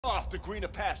to greener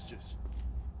pastures.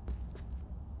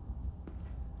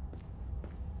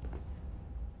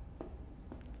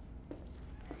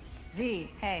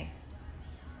 V, hey.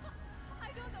 I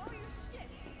don't owe you shit.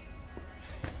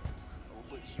 Oh,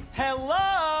 but you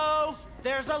Hello!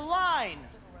 There's a line!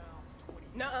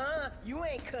 Nuh-uh, you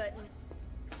ain't cutting.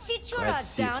 Sit your Glad to ass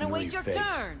see a down and wait familiar your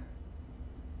face. turn.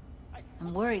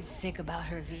 I'm worried sick about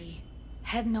her, V.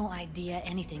 Had no idea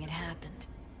anything had happened.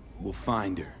 We'll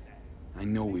find her. I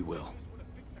know we will. wanna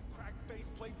fix the cracked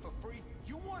faceplate for free?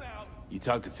 You want out? You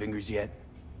talked to Fingers yet?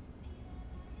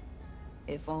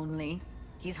 If only.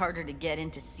 He's harder to get in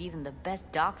to see than the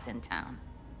best docs in town.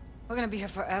 We're gonna be here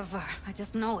forever. I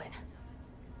just know it.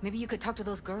 Maybe you could talk to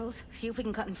those girls, see if we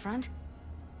can cut in front?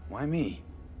 Why me?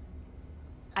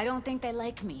 I don't think they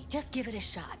like me. Just give it a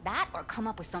shot. That or come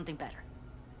up with something better.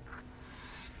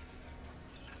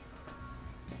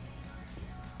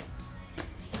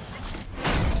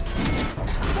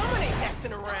 Someone ain't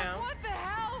messing around. What the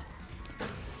hell?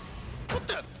 What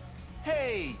the?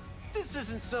 Hey, this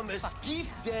isn't some escape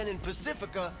den in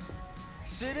Pacifica.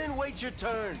 Sit and wait your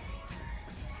turn.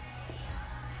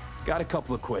 Got a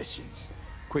couple of questions.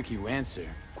 Quick you answer,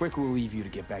 quick we'll leave you to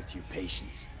get back to your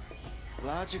patients.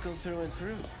 Logical through and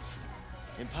through.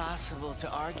 Impossible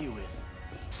to argue with.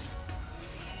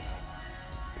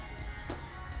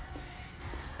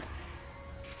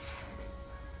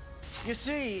 You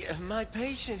see, my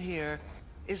patient here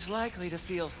is likely to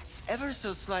feel ever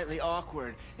so slightly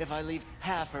awkward if I leave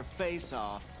half her face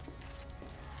off.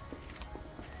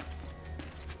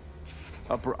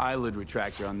 Upper eyelid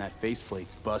retractor on that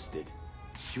faceplate's busted.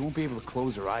 She won't be able to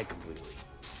close her eye completely.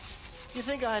 You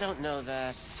think I don't know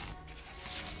that?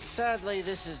 Sadly,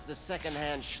 this is the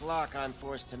second-hand schlock I'm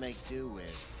forced to make do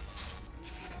with.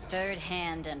 Third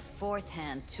hand and fourth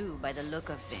hand, too, by the look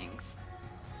of things.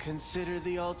 Consider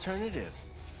the alternative.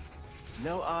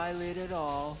 No eyelid at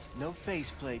all, no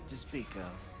faceplate to speak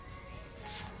of.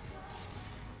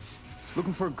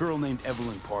 Looking for a girl named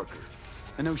Evelyn Parker.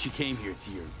 I know she came here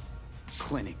to your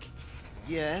clinic.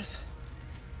 Yes,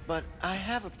 but I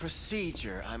have a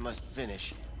procedure I must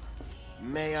finish.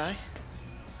 May I?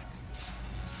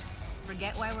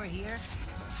 Forget why we're here?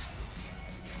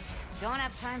 Don't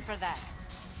have time for that.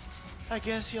 I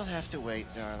guess you'll have to wait,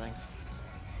 darling.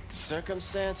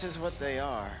 Circumstances what they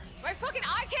are. My fucking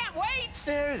eye can't wait!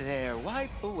 There,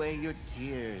 wipe away your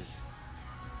tears.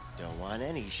 Don't want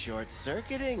any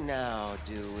short-circuiting now,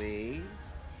 do we?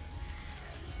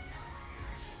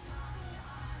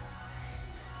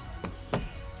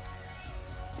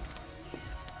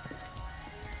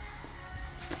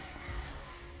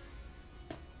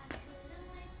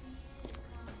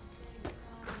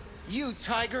 You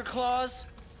Tiger Claws?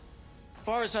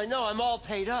 Far as I know, I'm all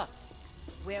paid up.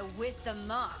 We're with the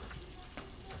mob.